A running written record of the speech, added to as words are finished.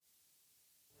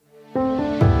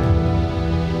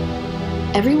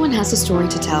Everyone has a story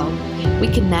to tell. We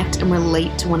connect and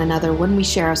relate to one another when we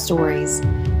share our stories.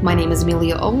 My name is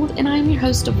Amelia Old, and I am your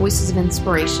host of Voices of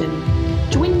Inspiration.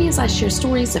 Join me as I share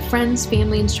stories of friends,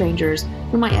 family, and strangers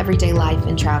from my everyday life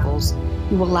and travels.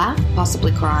 You will laugh,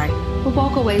 possibly cry, but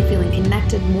walk away feeling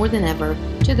connected more than ever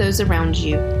to those around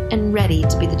you and ready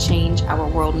to be the change our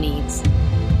world needs.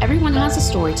 Everyone has a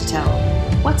story to tell.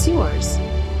 What's yours?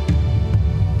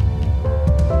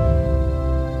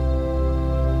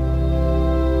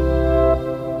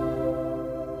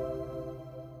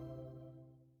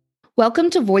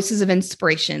 Welcome to Voices of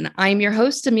Inspiration. I am your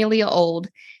host, Amelia Old.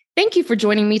 Thank you for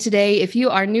joining me today. If you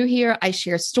are new here, I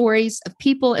share stories of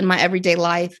people in my everyday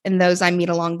life and those I meet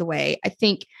along the way. I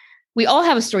think we all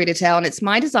have a story to tell, and it's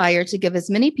my desire to give as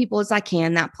many people as I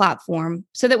can that platform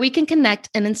so that we can connect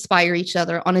and inspire each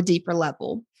other on a deeper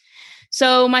level.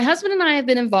 So my husband and I have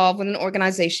been involved with an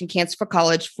organization, Cancer for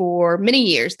College, for many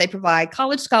years. They provide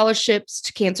college scholarships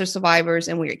to cancer survivors,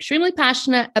 and we're extremely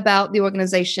passionate about the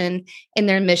organization and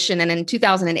their mission. And in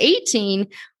 2018,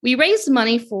 we raised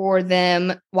money for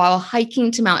them while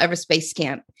hiking to Mount Everest Base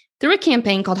Camp through a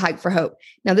campaign called Hike for Hope.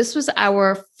 Now, this was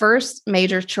our first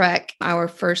major trek, our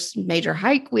first major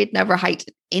hike. We had never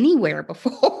hiked anywhere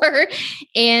before.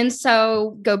 And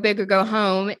so go big or go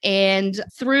home. And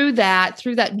through that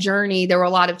journey, there were a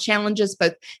lot of challenges,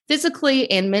 both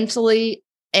physically and mentally.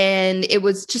 And it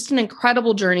was just an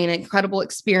incredible journey, an incredible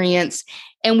experience.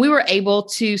 And we were able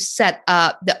to set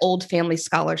up the Old Family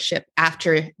Scholarship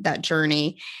after that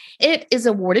journey. It is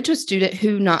awarded to a student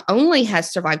who not only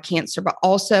has survived cancer, but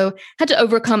also had to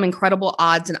overcome incredible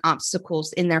odds and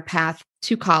obstacles in their path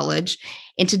to college.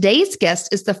 And today's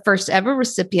guest is the first ever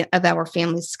recipient of our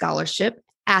family scholarship,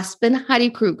 Aspen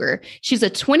Heidekrueger. She's a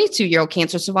 22-year-old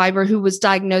cancer survivor who was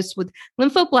diagnosed with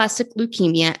lymphoblastic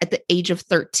leukemia at the age of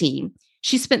 13.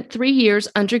 She spent 3 years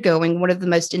undergoing one of the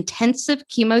most intensive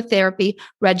chemotherapy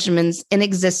regimens in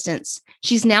existence.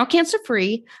 She's now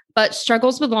cancer-free, but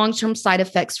struggles with long-term side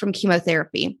effects from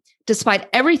chemotherapy. Despite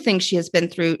everything she has been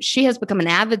through, she has become an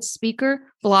avid speaker,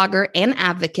 blogger, and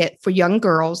advocate for young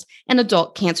girls and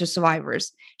adult cancer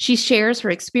survivors. She shares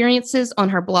her experiences on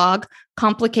her blog,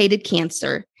 Complicated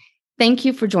Cancer. Thank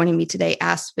you for joining me today,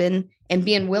 Aspen, and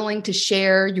being willing to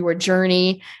share your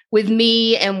journey with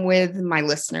me and with my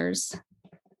listeners.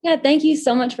 Yeah, thank you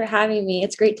so much for having me.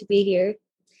 It's great to be here.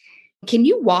 Can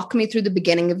you walk me through the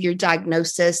beginning of your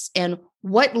diagnosis and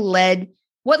what led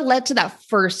to that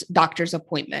first doctor's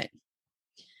appointment?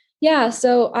 Yeah,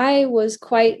 so I was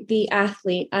quite the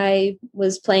athlete. I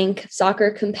was playing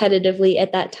soccer competitively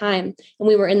at that time, and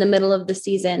we were in the middle of the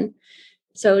season.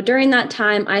 So during that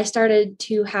time, I started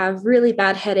to have really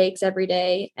bad headaches every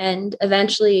day, and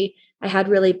eventually I had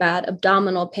really bad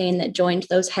abdominal pain that joined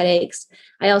those headaches.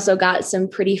 I also got some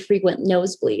pretty frequent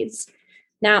nosebleeds.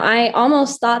 Now, I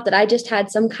almost thought that I just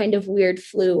had some kind of weird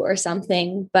flu or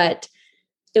something, but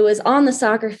it was on the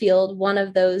soccer field one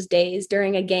of those days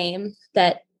during a game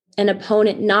that an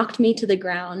opponent knocked me to the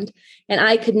ground and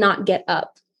I could not get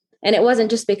up. And it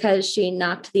wasn't just because she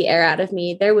knocked the air out of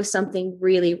me. There was something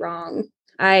really wrong.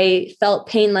 I felt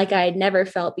pain like I had never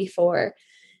felt before.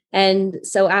 And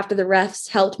so after the refs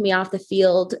helped me off the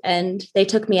field and they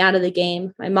took me out of the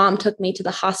game, my mom took me to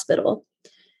the hospital.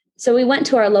 So we went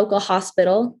to our local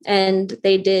hospital and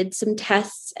they did some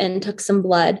tests and took some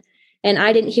blood. And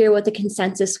I didn't hear what the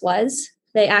consensus was.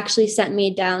 They actually sent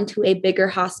me down to a bigger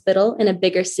hospital in a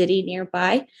bigger city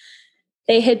nearby.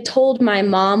 They had told my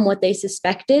mom what they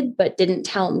suspected, but didn't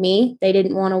tell me. They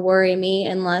didn't want to worry me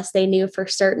unless they knew for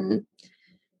certain.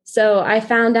 So I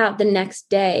found out the next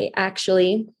day,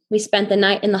 actually. We spent the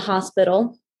night in the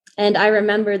hospital, and I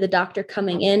remember the doctor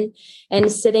coming in and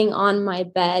sitting on my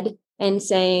bed and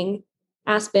saying,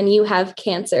 "Aspen, you have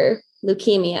cancer,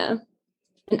 leukemia."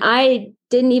 And I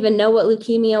didn't even know what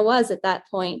leukemia was at that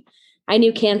point. I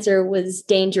knew cancer was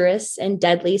dangerous and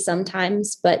deadly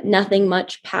sometimes, but nothing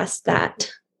much past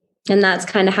that. And that's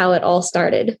kind of how it all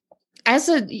started.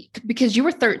 Because you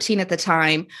were 13 at the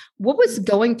time, what was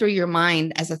going through your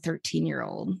mind as a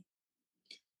 13-year-old?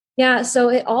 Yeah, so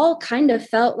it all kind of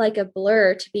felt like a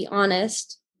blur, to be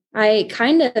honest. I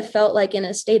kind of felt like in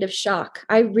a state of shock.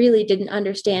 I really didn't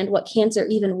understand what cancer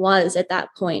even was at that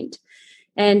point.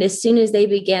 And as soon as they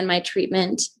began my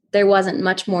treatment, there wasn't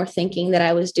much more thinking that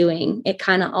I was doing. It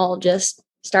kind of all just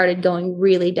started going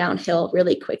really downhill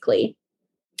really quickly.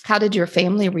 How did your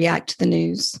family react to the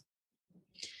news?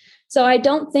 So I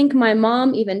don't think my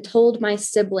mom even told my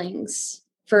siblings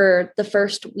for the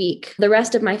first week. The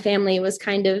rest of my family was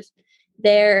kind of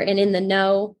there and in the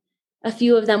know. A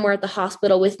few of them were at the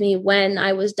hospital with me when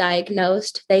I was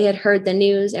diagnosed. They had heard the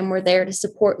news and were there to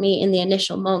support me in the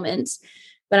initial moments.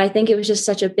 But I think it was just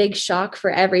such a big shock for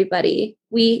everybody.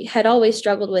 We had always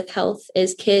struggled with health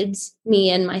as kids, me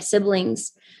and my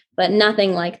siblings, but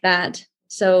nothing like that.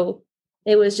 So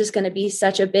it was just going to be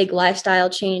such a big lifestyle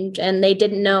change. And they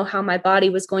didn't know how my body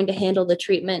was going to handle the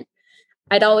treatment.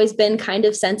 I'd always been kind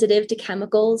of sensitive to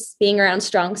chemicals, being around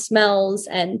strong smells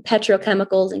and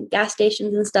petrochemicals and gas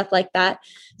stations and stuff like that.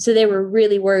 So they were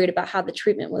really worried about how the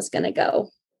treatment was going to go.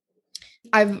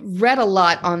 I've read a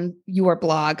lot on your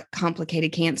blog,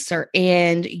 Complicated Cancer,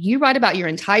 and you write about your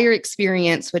entire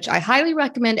experience, which I highly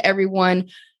recommend everyone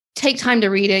take time to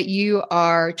read it. You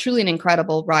are truly an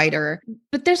incredible writer.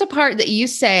 But there's a part that you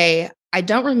say, I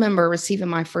don't remember receiving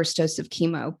my first dose of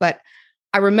chemo, but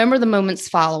I remember the moments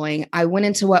following. I went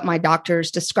into what my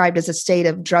doctors described as a state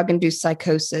of drug-induced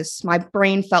psychosis. My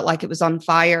brain felt like it was on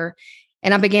fire,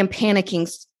 and I began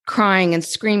panicking, crying and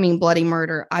screaming bloody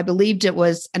murder. I believed it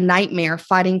was a nightmare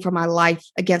fighting for my life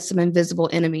against some invisible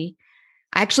enemy.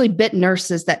 I actually bit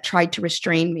nurses that tried to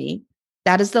restrain me.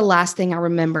 That is the last thing I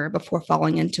remember before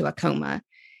falling into a coma.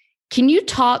 Can you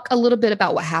talk a little bit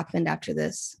about what happened after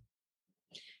this?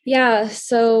 Yeah,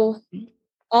 so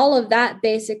all of that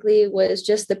basically was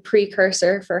just the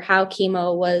precursor for how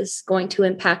chemo was going to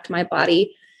impact my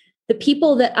body. The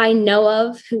people that I know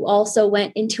of who also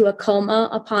went into a coma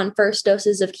upon first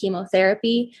doses of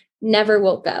chemotherapy never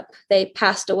woke up. They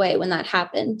passed away when that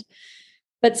happened.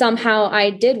 But somehow I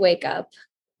did wake up,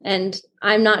 and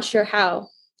I'm not sure how.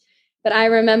 But I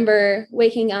remember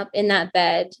waking up in that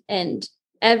bed and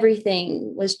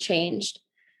everything was changed.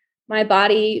 My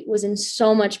body was in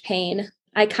so much pain.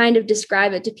 I kind of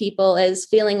describe it to people as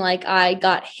feeling like I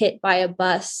got hit by a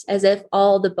bus, as if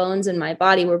all the bones in my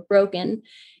body were broken.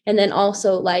 And then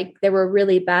also like there were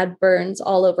really bad burns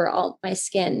all over all my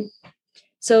skin.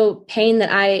 So pain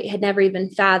that I had never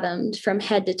even fathomed from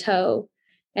head to toe.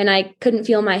 And I couldn't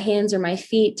feel my hands or my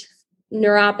feet.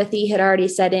 Neuropathy had already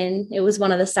set in. It was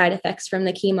one of the side effects from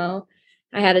the chemo.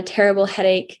 I had a terrible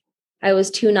headache. I was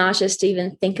too nauseous to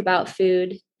even think about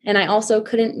food. And I also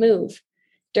couldn't move.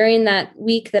 During that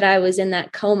week that I was in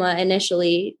that coma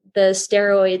initially, the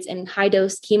steroids and high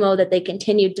dose chemo that they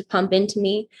continued to pump into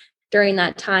me during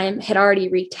that time had already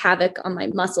wreaked havoc on my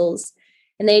muscles,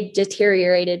 and they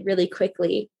deteriorated really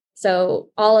quickly. So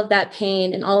all of that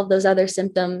pain and all of those other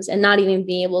symptoms and not even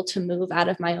being able to move out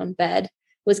of my own bed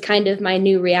was kind of my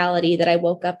new reality that I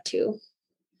woke up to.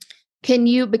 Can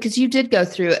you, because you did go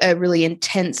through a really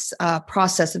intense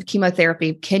process of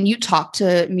chemotherapy, can you talk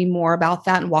to me more about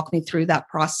that and walk me through that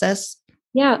process?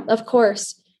 Yeah, of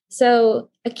course. So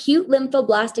acute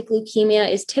lymphoblastic leukemia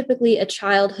is typically a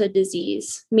childhood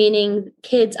disease, meaning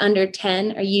kids under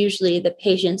 10 are usually the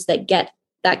patients that get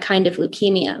that kind of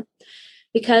leukemia.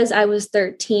 Because I was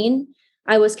 13,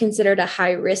 I was considered a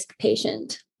high-risk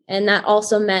patient. And that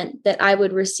also meant that I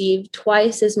would receive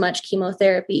twice as much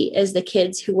chemotherapy as the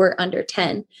kids who were under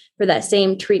 10 for that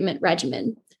same treatment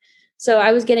regimen. So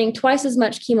I was getting twice as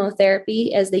much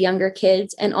chemotherapy as the younger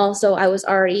kids. And also I was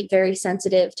already very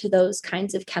sensitive to those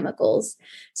kinds of chemicals.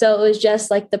 So it was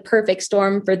just like the perfect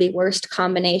storm for the worst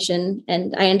combination.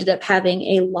 And I ended up having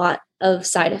a lot of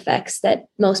side effects that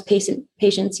most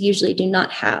patients usually do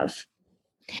not have.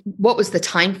 What was the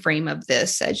time frame of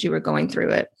this as you were going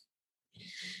through it?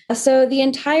 So the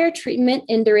entire treatment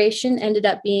and duration ended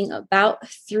up being about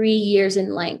 3 years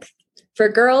in length. For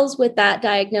girls with that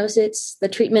diagnosis, the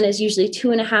treatment is usually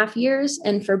 2.5 years,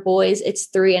 and for boys, it's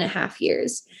 3.5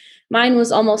 years. Mine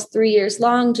was almost 3 years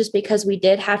long just because we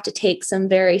did have to take some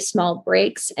very small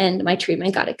breaks, and my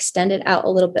treatment got extended out a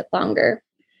little bit longer.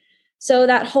 So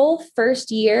that whole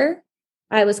first year,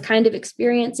 I was kind of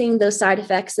experiencing those side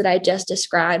effects that I just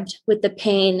described with the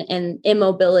pain and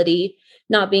immobility,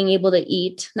 not being able to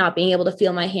eat, not being able to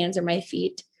feel my hands or my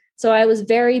feet. So I was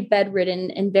very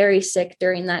bedridden and very sick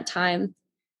during that time.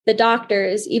 The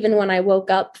doctors, even when I woke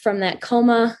up from that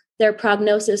coma, their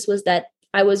prognosis was that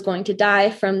I was going to die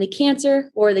from the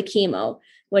cancer or the chemo,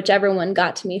 whichever one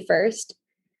got to me first.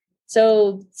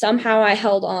 So somehow I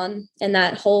held on, and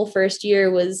that whole first year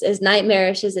was as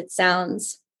nightmarish as it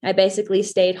sounds. I basically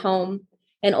stayed home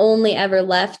and only ever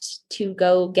left to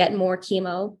go get more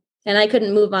chemo. And I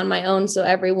couldn't move on my own, so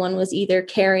everyone was either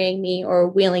carrying me or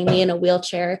wheeling me in a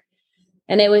wheelchair.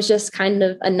 And it was just kind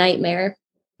of a nightmare.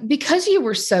 Because you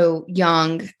were so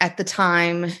young at the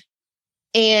time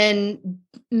and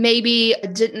maybe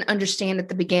didn't understand at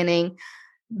the beginning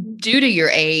due to your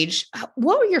age,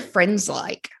 what were your friends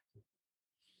like?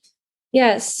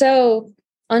 Yeah, so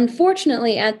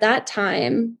unfortunately, at that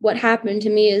time, what happened to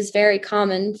me is very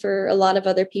common for a lot of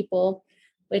other people,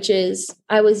 which is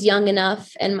I was young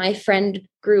enough and my friend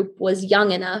group was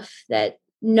young enough that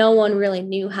no one really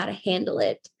knew how to handle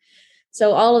it.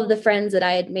 So all of the friends that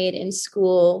I had made in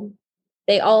school,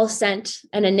 they all sent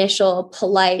an initial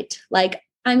polite, like,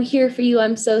 I'm here for you,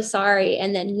 I'm so sorry.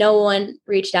 And then no one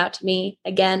reached out to me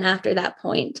again after that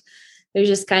point. It was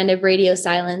just kind of radio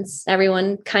silence.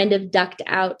 Everyone kind of ducked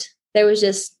out. There was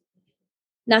just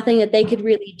nothing that they could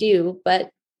really do, but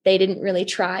they didn't really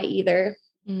try either.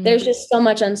 There's just so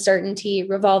much uncertainty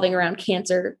revolving around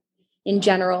cancer in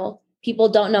general. People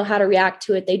don't know how to react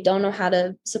to it. They don't know how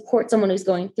to support someone who's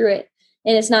going through it.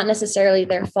 And it's not necessarily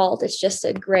their fault. It's just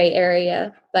a gray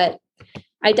area. But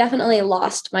I definitely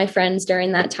lost my friends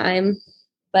during that time,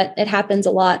 but it happens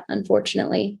a lot,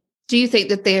 unfortunately. Do you think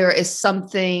that there is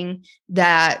something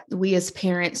that we as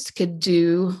parents could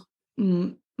do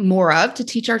more of to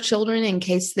teach our children in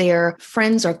case their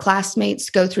friends or classmates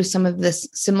go through some of this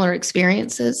similar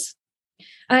experiences?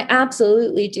 I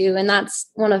absolutely do. And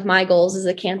that's one of my goals as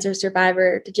a cancer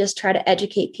survivor, to just try to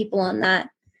educate people on that.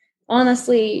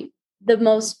 Honestly, the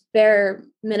most bare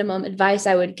minimum advice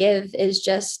I would give is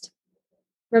just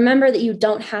remember that you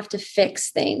don't have to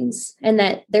fix things and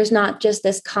that there's not just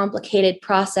this complicated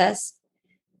process.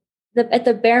 At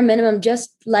the bare minimum,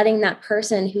 just letting that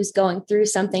person who's going through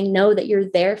something know that you're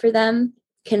there for them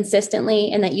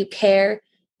consistently and that you care,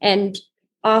 and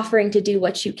offering to do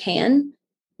what you can,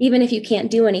 even if you can't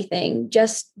do anything,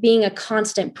 just being a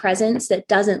constant presence that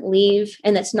doesn't leave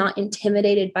and that's not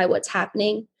intimidated by what's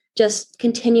happening, just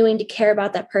continuing to care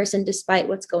about that person despite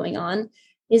what's going on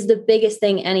is the biggest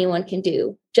thing anyone can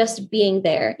do. Just being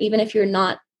there, even if you're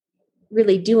not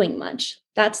really doing much.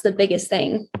 That's the biggest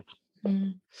thing.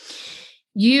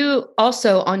 You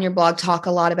also on your blog talk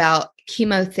a lot about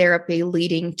chemotherapy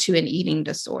leading to an eating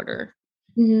disorder.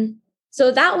 Mm-hmm.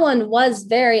 So that one was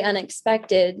very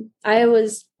unexpected.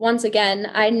 Once again,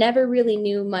 I never really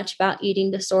knew much about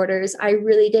eating disorders. I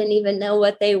really didn't even know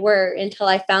what they were until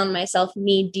I found myself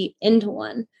knee deep into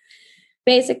one.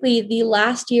 Basically, the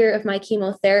last year of my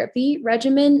chemotherapy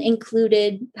regimen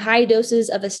included high doses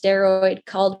of a steroid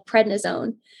called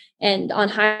prednisone. And on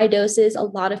high doses, a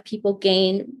lot of people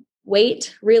gain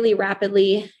weight really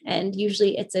rapidly, and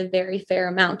usually it's a very fair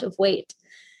amount of weight.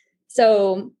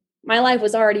 So my life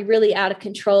was already really out of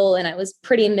control, and I was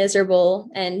pretty miserable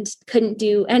and couldn't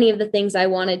do any of the things I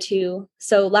wanted to.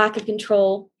 So lack of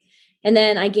control. And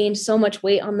then I gained so much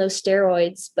weight on those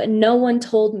steroids, but no one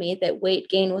told me that weight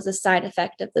gain was a side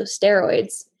effect of those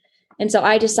steroids. And so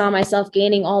I just saw myself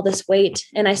gaining all this weight,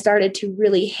 and I started to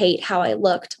really hate how I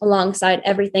looked alongside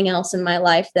everything else in my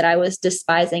life that I was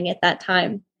despising at that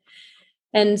time.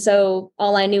 And so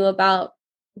all I knew about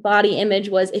body image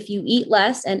was if you eat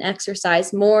less and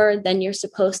exercise more, then you're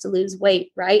supposed to lose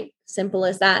weight, right? Simple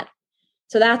as that.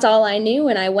 So that's all I knew.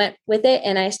 And I went with it,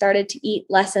 and I started to eat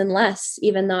less and less,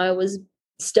 even though I was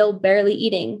still barely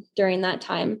eating during that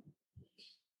time.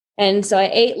 And so I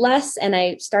ate less and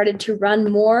I started to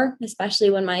run more,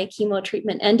 especially when my chemo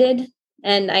treatment ended.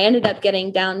 And I ended up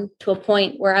getting down to a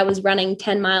point where I was running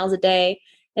 10 miles a day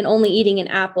and only eating an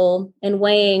apple and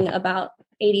weighing about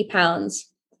 80 pounds.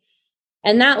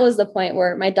 And that was the point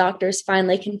where my doctors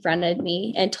finally confronted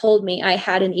me and told me I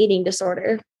had an eating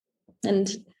disorder. And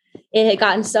it had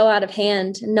gotten so out of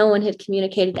hand. No one had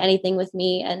communicated anything with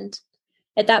me. And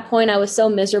at that point, I was so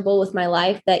miserable with my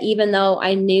life that even though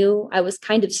I knew I was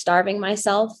kind of starving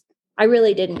myself, I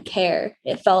really didn't care.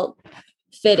 It felt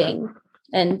fitting.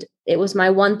 And it was my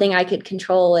one thing I could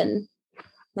control. And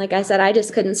like I said, I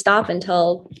just couldn't stop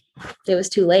until it was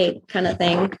too late, kind of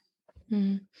thing.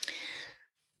 In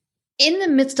the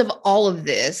midst of all of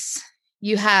this,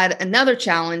 you had another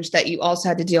challenge that you also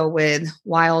had to deal with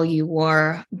while you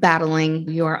were battling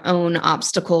your own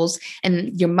obstacles,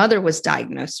 and your mother was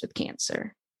diagnosed with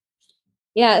cancer.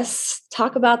 Yes.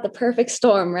 Talk about the perfect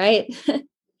storm, right?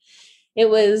 It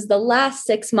was the last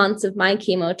 6 months of my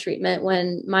chemo treatment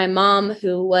when my mom,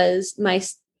 who was my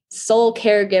sole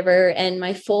caregiver and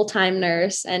my full-time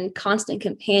nurse and constant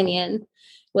companion,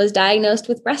 was diagnosed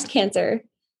with breast cancer.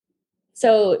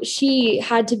 So she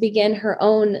had to begin her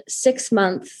own 6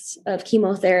 months of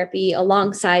chemotherapy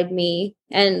alongside me,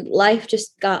 and life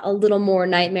just got a little more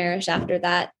nightmarish after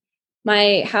that.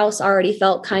 My house already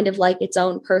felt kind of like its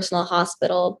own personal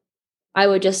hospital. I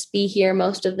would just be here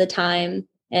most of the time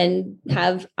and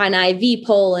have an IV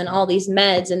pole and all these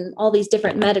meds and all these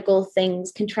different medical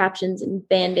things, contraptions and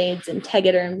Band-Aids and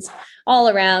Tegaderms all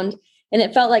around. And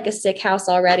it felt like a sick house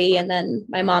already. And then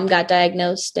my mom got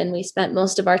diagnosed, and we spent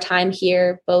most of our time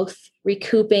here, both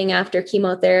recouping after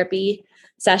chemotherapy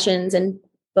sessions and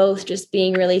both just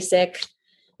being really sick.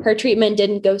 Her treatment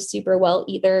didn't go super well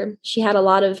either. She had a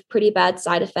lot of pretty bad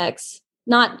side effects,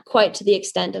 not quite to the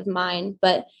extent of mine,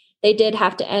 but they did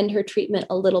have to end her treatment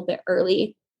a little bit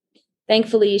early.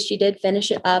 thankfully, she did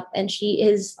finish it up, and she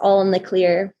is all in the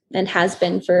clear and has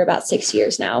been for about 6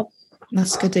 years now.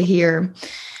 That's good to hear.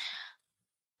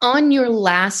 On your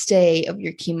last day of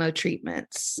your chemo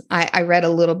treatments, I read a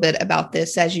little bit about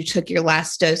this as you took your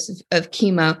last dose of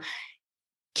chemo.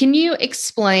 Can you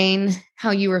explain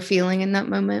how you were feeling in that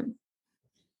moment?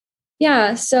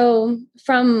 Yeah. So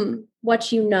from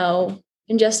what you know,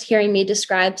 and just hearing me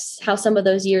describe how some of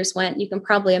those years went, you can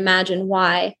probably imagine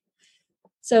why.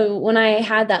 So when I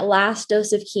had that last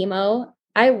dose of chemo,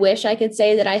 I wish I could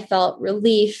say that I felt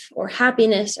relief or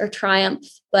happiness or triumph,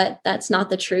 but that's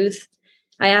not the truth.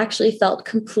 I actually felt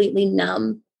completely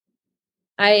numb.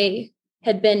 I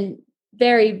had been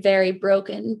very, very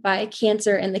broken by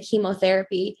cancer and the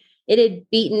chemotherapy. It had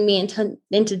beaten me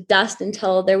into dust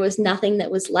until there was nothing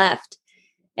that was left.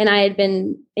 And I had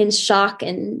been in shock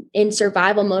and in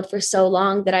survival mode for so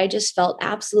long that I just felt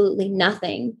absolutely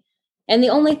nothing. And the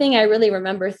only thing I really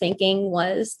remember thinking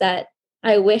was that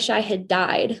I wish I had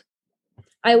died.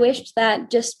 I wished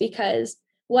that just because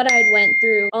what I'd went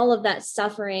through, all of that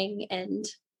suffering and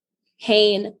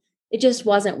pain, it just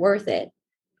wasn't worth it.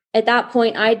 At that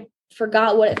point, I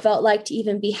forgot what it felt like to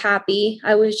even be happy.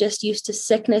 I was just used to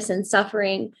sickness and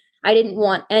suffering. I didn't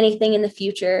want anything in the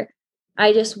future.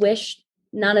 I just wished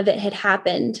none of it had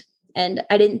happened. And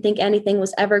I didn't think anything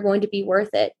was ever going to be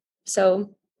worth it.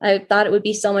 So I thought it would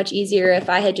be so much easier if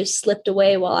I had just slipped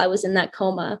away while I was in that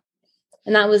coma.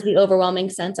 And that was the overwhelming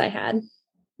sense I had.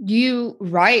 You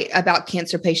write about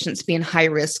cancer patients being high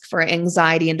risk for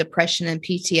anxiety and depression and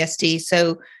PTSD.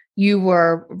 So you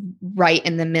were right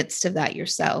in the midst of that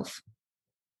yourself.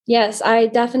 Yes, I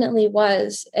definitely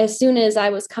was. As soon as I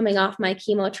was coming off my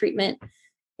chemo treatment,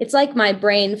 it's like my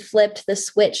brain flipped the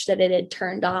switch that it had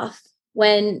turned off.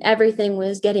 When everything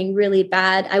was getting really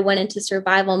bad, I went into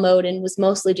survival mode and was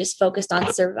mostly just focused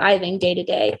on surviving day to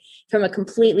day from a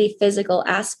completely physical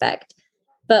aspect.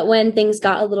 But when things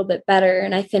got a little bit better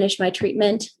and I finished my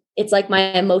treatment, it's like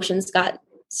my emotions got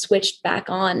switched back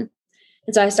on.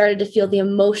 And so I started to feel the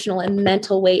emotional and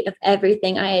mental weight of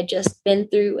everything I had just been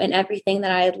through and everything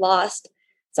that I had lost.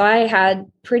 So I had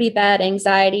pretty bad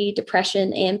anxiety,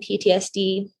 depression, and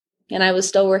PTSD. And I was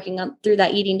still working on through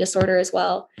that eating disorder as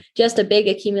well. Just a big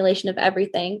accumulation of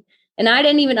everything. And I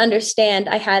didn't even understand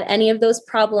I had any of those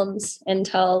problems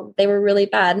until they were really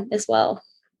bad as well.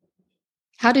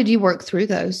 How did you work through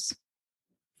those?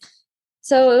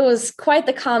 So it was quite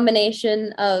the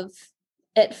combination of,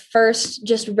 at first,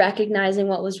 just recognizing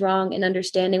what was wrong and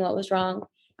understanding what was wrong.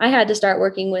 I had to start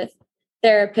working with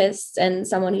therapists and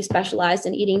someone who specialized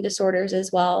in eating disorders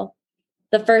as well.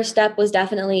 The first step was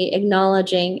definitely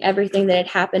acknowledging everything that had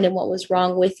happened and what was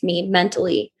wrong with me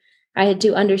mentally. I had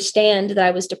to understand that I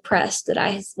was depressed, that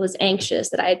I was anxious,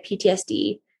 that I had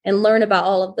PTSD, and learn about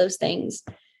all of those things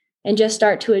and just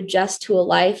start to adjust to a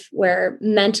life where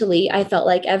mentally I felt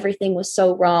like everything was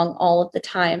so wrong all of the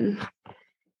time.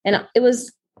 And it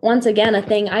was, once again, a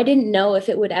thing I didn't know if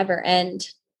it would ever end.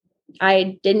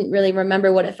 I didn't really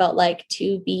remember what it felt like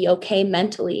to be okay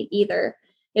mentally either.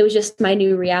 It was just my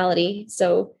new reality.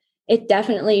 So it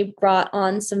definitely brought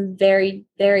on some very,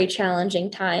 very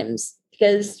challenging times,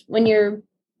 because when you're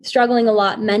struggling a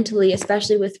lot mentally,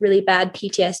 especially with really bad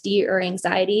PTSD or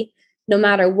anxiety, no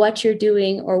matter what you're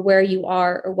doing or where you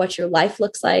are or what your life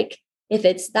looks like, if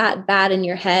it's that bad in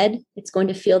your head, it's going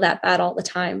to feel that bad all the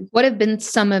time. What have been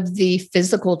some of the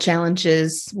physical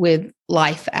challenges with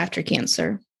life after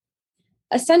cancer?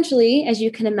 Essentially, as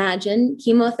you can imagine,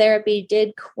 chemotherapy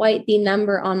did quite the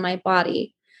number on my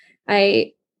body.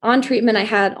 On treatment, I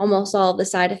had almost all of the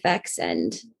side effects,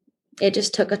 and it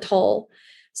just took a toll.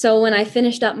 So when I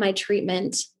finished up my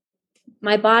treatment,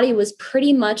 my body was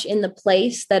pretty much in the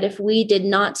place that if we did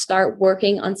not start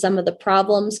working on some of the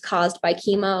problems caused by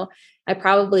chemo, I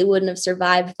probably wouldn't have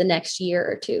survived the next year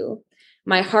or two.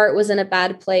 My heart was in a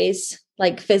bad place,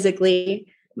 like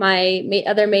physically. My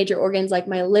other major organs, like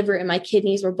my liver and my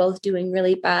kidneys, were both doing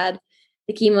really bad.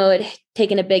 The chemo had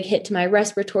taken a big hit to my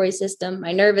respiratory system,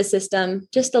 my nervous system,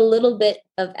 just a little bit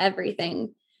of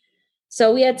everything.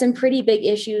 So we had some pretty big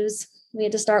issues. We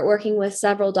had to start working with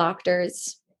several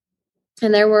doctors.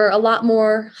 And there were a lot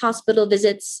more hospital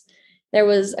visits. There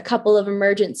was a couple of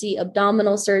emergency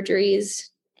abdominal surgeries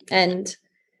and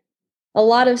a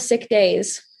lot of sick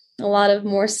days, a lot of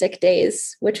more sick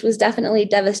days, which was definitely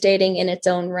devastating in its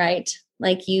own right.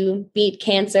 Like, you beat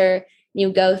cancer,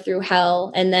 you go through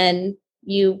hell, and then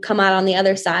you come out on the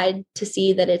other side to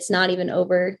see that it's not even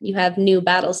over. You have new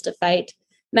battles to fight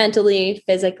mentally,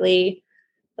 physically,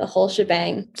 the whole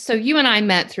shebang. So you and I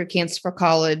met through Cancer for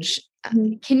College.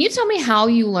 Can you tell me how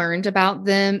you learned about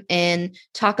them and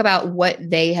talk about what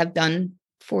they have done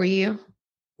for you?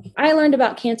 I learned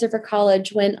about Cancer for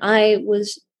College when I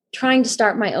was trying to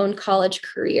start my own college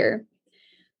career.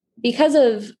 Because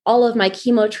of all of my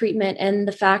chemo treatment and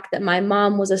the fact that my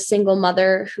mom was a single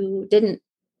mother who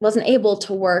wasn't able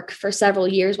to work for several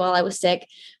years while I was sick,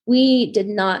 we did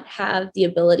not have the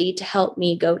ability to help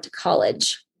me go to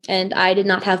college. And I did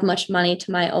not have much money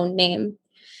to my own name.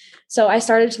 So I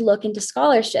started to look into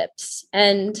scholarships,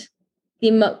 and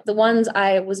the ones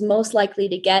I was most likely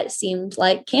to get seemed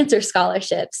like cancer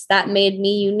scholarships. That made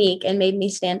me unique and made me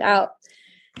stand out.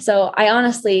 So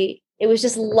it was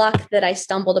just luck that I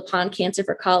stumbled upon Cancer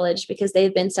for College because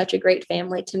they've been such a great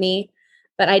family to me.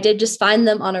 But I did just find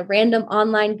them on a random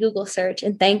online Google search,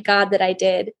 and thank God that I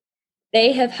did.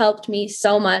 They have helped me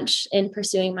so much in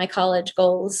pursuing my college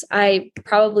goals. I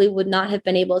probably would not have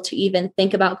been able to even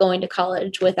think about going to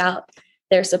college without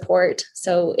their support.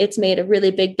 So it's made a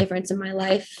really big difference in my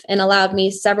life and allowed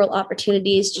me several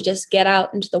opportunities to just get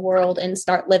out into the world and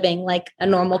start living like a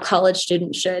normal college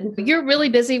student should. You're really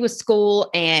busy with school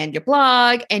and your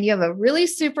blog, and you have a really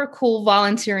super cool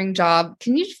volunteering job.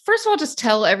 Can you first of all just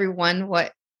tell everyone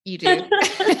what you do?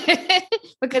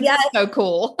 Because Yes, it's so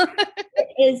cool.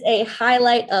 it is a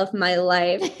highlight of my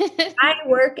life. I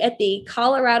work at the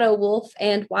Colorado Wolf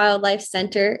and Wildlife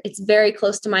Center. It's very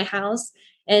close to my house.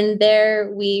 And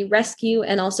there we rescue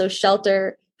and also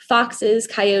shelter foxes,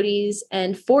 coyotes,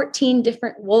 and 14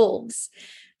 different wolves.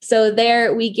 So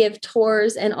there we give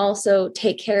tours and also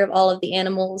take care of all of the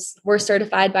animals. We're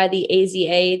certified by the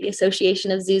AZA, the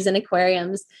Association of Zoos and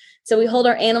Aquariums. So we hold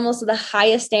our animals to the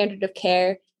highest standard of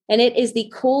care. And it is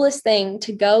the coolest thing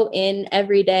to go in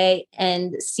every day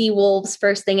and see wolves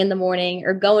first thing in the morning,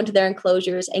 or go into their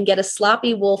enclosures and get a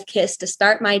sloppy wolf kiss to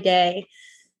start my day.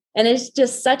 And it's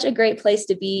just such a great place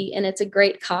to be. And it's a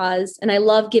great cause. And I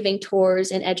love giving tours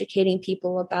and educating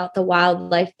people about the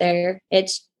wildlife there.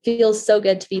 It feels so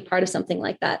good to be part of something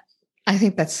like that. I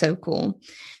think that's so cool.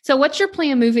 So what's your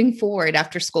plan moving forward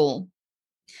after school?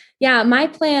 Yeah, my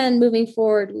plan moving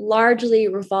forward largely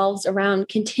revolves around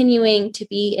continuing to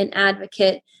be an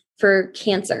advocate for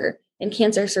cancer and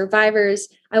cancer survivors.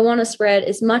 I want to spread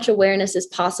as much awareness as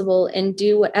possible and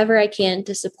do whatever I can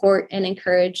to support and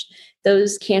encourage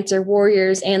those cancer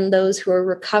warriors and those who are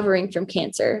recovering from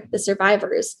cancer, the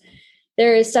survivors.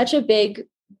 There is such a big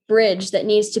bridge that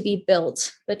needs to be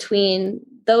built between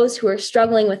those who are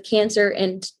struggling with cancer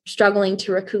and struggling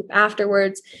to recoup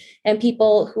afterwards, and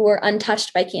people who are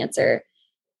untouched by cancer.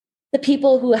 The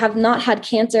people who have not had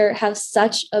cancer have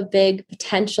such a big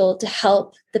potential to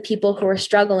help the people who are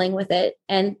struggling with it,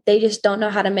 and they just don't know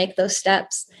how to make those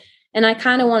steps. And I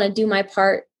kind of want to do my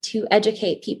part to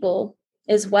educate people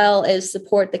as well as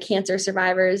support the cancer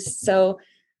survivors. So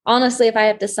honestly, if I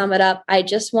have to sum it up, I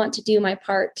just want to do my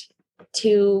part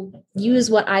to use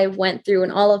what I went through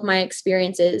and all of my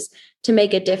experiences to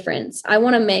make a difference. I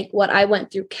want to make what I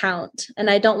went through count. And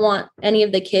I don't want any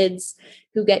of the kids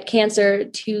who get cancer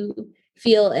to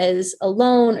feel as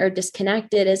alone or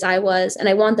disconnected as I was. And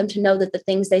I want them to know that the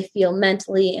things they feel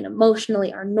mentally and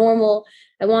emotionally are normal.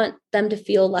 I want them to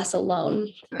feel less alone.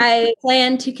 I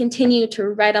plan to continue to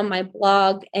write on my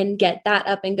blog and get that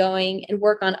up and going, and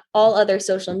work on all other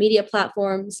social media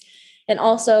platforms. And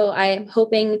also, I'm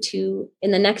hoping to,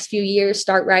 in the next few years,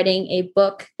 start writing a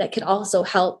book that could also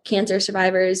help cancer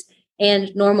survivors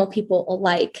and normal people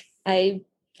alike. I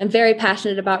am very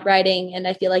passionate about writing, and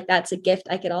I feel like that's a gift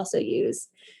I could also use.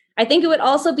 I think it would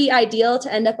also be ideal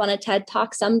to end up on a TED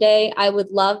Talk someday. I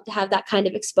would love to have that kind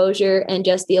of exposure and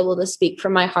just be able to speak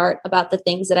from my heart about the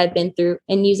things that I've been through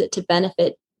and use it to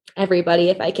benefit everybody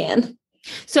if I can.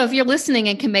 So if you're listening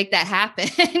and can make that happen,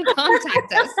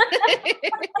 contact us.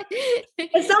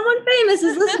 If someone famous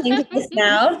is listening to this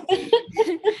now.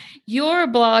 Your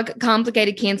blog,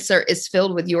 Complicated Cancer, is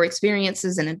filled with your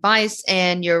experiences and advice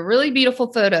and your really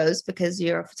beautiful photos, because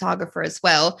you're a photographer as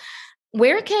well.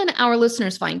 Where can our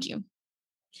listeners find you?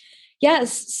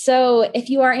 Yes. So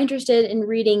if you are interested in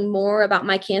reading more about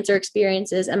my cancer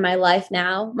experiences and my life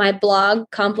now, my blog,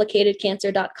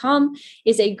 complicatedcancer.com,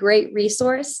 is a great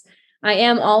resource. I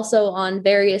am also on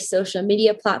various social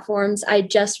media platforms. I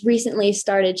just recently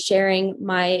started sharing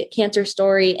my cancer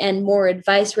story and more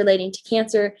advice relating to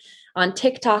cancer on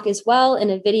TikTok as well,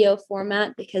 in a video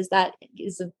format, because that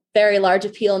is a very large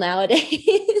appeal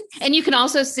nowadays. And you can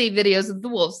also see videos of the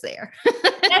wolves there.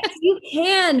 Yes, you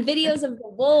can. Videos of the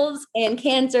wolves and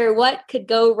cancer. What could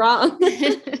go wrong?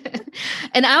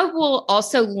 And I will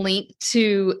also link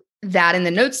to that in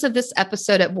the notes of this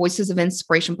episode at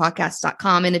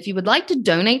voicesofinspirationpodcast.com. And if you would like to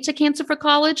donate to Cancer for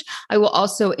College, I will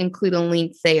also include a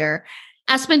link there.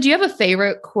 Aspen, do you have a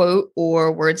favorite quote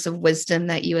or words of wisdom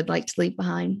that you would like to leave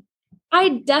behind?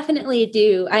 I definitely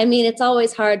do. I mean, it's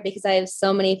always hard because I have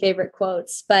so many favorite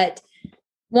quotes, but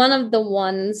one of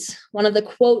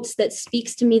the quotes that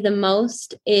speaks to me the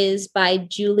most is by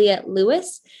Juliette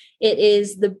Lewis. It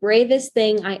is, "The bravest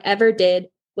thing I ever did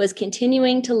was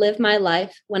continuing to live my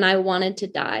life when I wanted to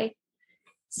die."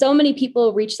 So many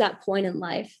people reach that point in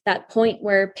life, that point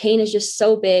where pain is just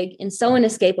so big and so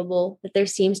inescapable that there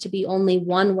seems to be only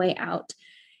one way out.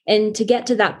 And to get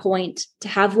to that point, to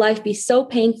have life be so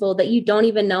painful that you don't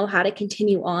even know how to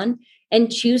continue on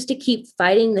and choose to keep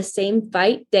fighting the same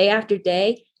fight day after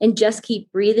day and just keep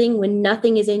breathing when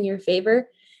nothing is in your favor,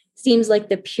 seems like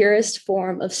the purest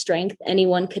form of strength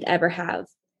anyone could ever have.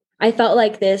 I felt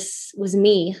like this was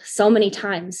me so many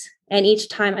times. And each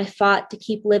time I fought to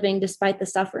keep living despite the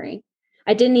suffering.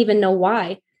 I didn't even know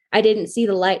why. I didn't see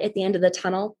the light at the end of the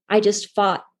tunnel. I just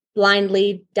fought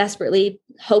blindly, desperately,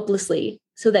 hopelessly,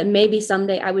 so that maybe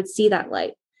someday I would see that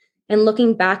light. And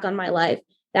looking back on my life,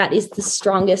 that is the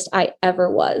strongest I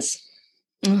ever was.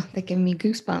 Oh, that gave me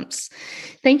goosebumps.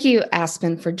 Thank you,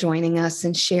 Aspen, for joining us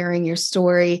and sharing your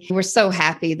story. We're so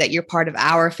happy that you're part of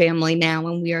our family now,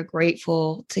 and we are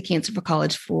grateful to Cancer for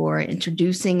College for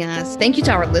introducing us. Thank you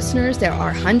to our listeners. There are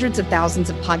hundreds of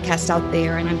thousands of podcasts out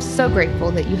there, and I'm so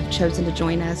grateful that you have chosen to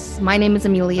join us. My name is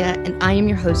Amelia, and I am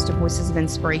your host of Voices of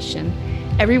Inspiration.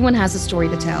 Everyone has a story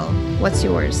to tell. What's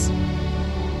yours?